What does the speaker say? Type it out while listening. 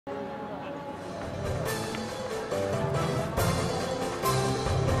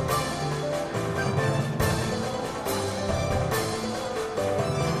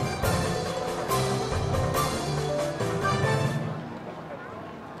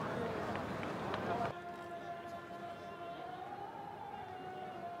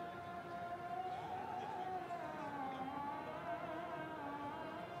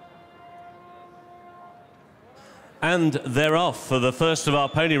And they're off for the first of our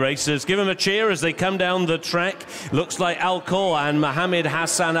pony races. Give them a cheer as they come down the track. Looks like Al Khor and Mohammed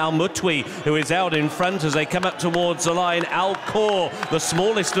Hassan Al Mutwi, who is out in front as they come up towards the line. Al Khor, the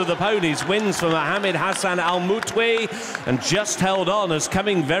smallest of the ponies, wins for Mohammed Hassan Al Mutwi, and just held on as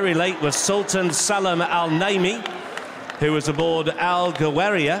coming very late was Sultan Salam Al Naimi, who was aboard Al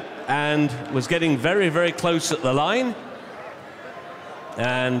Gawaria and was getting very, very close at the line.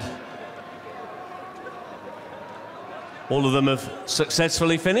 And all of them have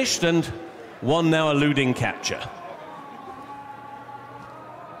successfully finished, and one now eluding capture.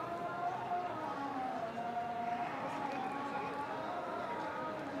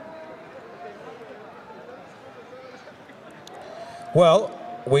 Well,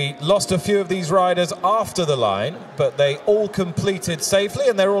 we lost a few of these riders after the line, but they all completed safely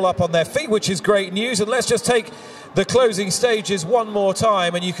and they're all up on their feet, which is great news. And let's just take the closing stages one more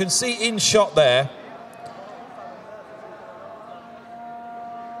time, and you can see in shot there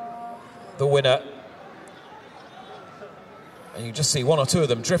the winner, and you just see one or two of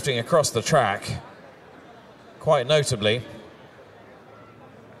them drifting across the track quite notably.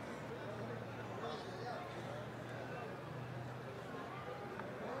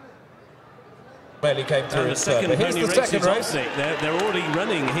 Barely came through. And the second here's pony the race second is race. off, they're already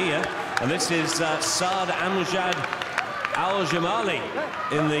running here, and this is Saad Amjad Al Jamali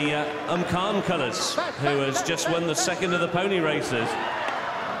in the Khan colours, who has just won the second of the pony races.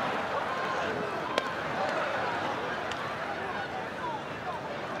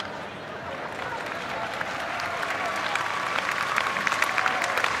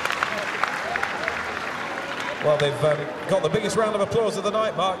 Well, they've got the biggest round of applause of the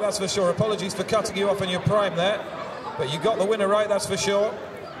night, Mark, that's for sure. Apologies for cutting you off in your prime there, but you got the winner right, that's for sure.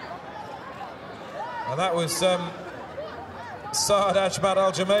 And that was Saad Ajmad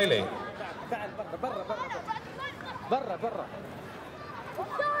Al Jamali.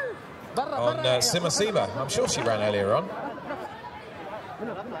 On Sima Sima. I'm sure she ran earlier on.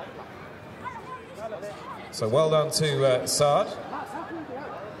 So well done to Saad.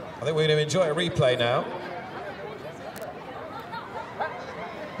 I think we're going to enjoy a replay now.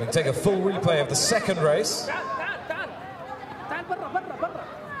 We can take a full replay of the second race.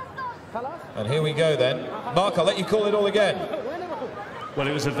 And here we go then. Mark, I'll let you call it all again. Well,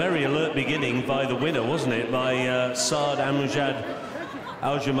 it was a very alert beginning by the winner, wasn't it? By Saad Amjad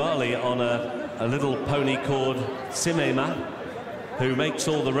Al Jamali on a little pony called Simema, who makes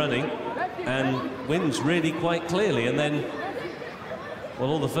all the running and wins really quite clearly. And then,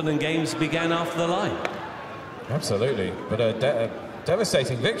 well, all the fun and games began after the line. Absolutely, but a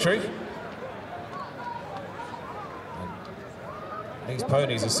devastating victory. And these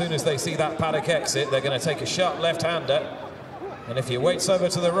ponies, as soon as they see that paddock exit, they're going to take a sharp left-hander. And if you wait over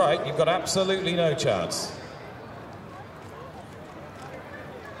to the right, you've got absolutely no chance.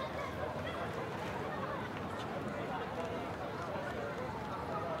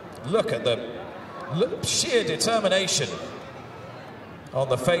 Look at the sheer determination on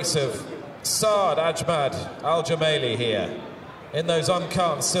the face of Saad Ajmad Al Jamali here in those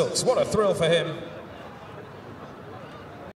Khan silks. What a thrill for him.